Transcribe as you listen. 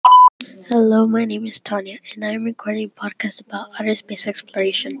Hello, my name is Tanya, and I am recording a podcast about outer space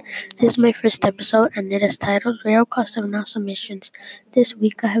exploration. This is my first episode, and it is titled Real Cost of NASA Missions. This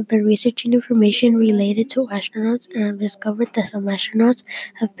week, I have been researching information related to astronauts, and I've discovered that some astronauts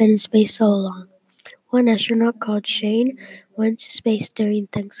have been in space so long. One astronaut called Shane went to space during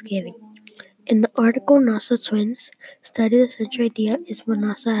Thanksgiving. In the article, NASA Twins study the central idea is what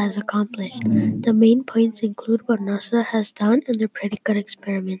NASA has accomplished. The main points include what NASA has done and their pretty good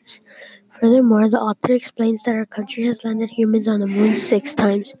experiments. Furthermore, the author explains that our country has landed humans on the moon 6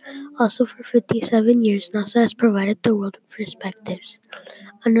 times. Also, for 57 years, NASA has provided the world with perspectives.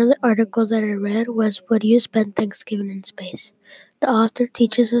 Another article that I read was Would You Spend Thanksgiving in Space? The author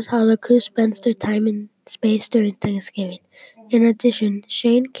teaches us how the crew spends their time in space during Thanksgiving. In addition,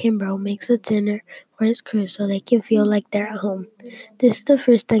 Shane Kimbrough makes a dinner for his crew so they can feel like they're at home. This is the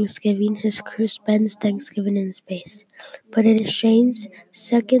first Thanksgiving his crew spends Thanksgiving in space, but it is Shane's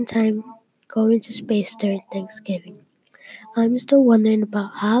second time going to space during Thanksgiving. I'm still wondering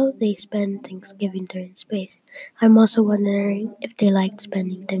about how they spend Thanksgiving during space. I'm also wondering if they like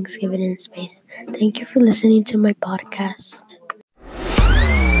spending Thanksgiving in space. Thank you for listening to my podcast.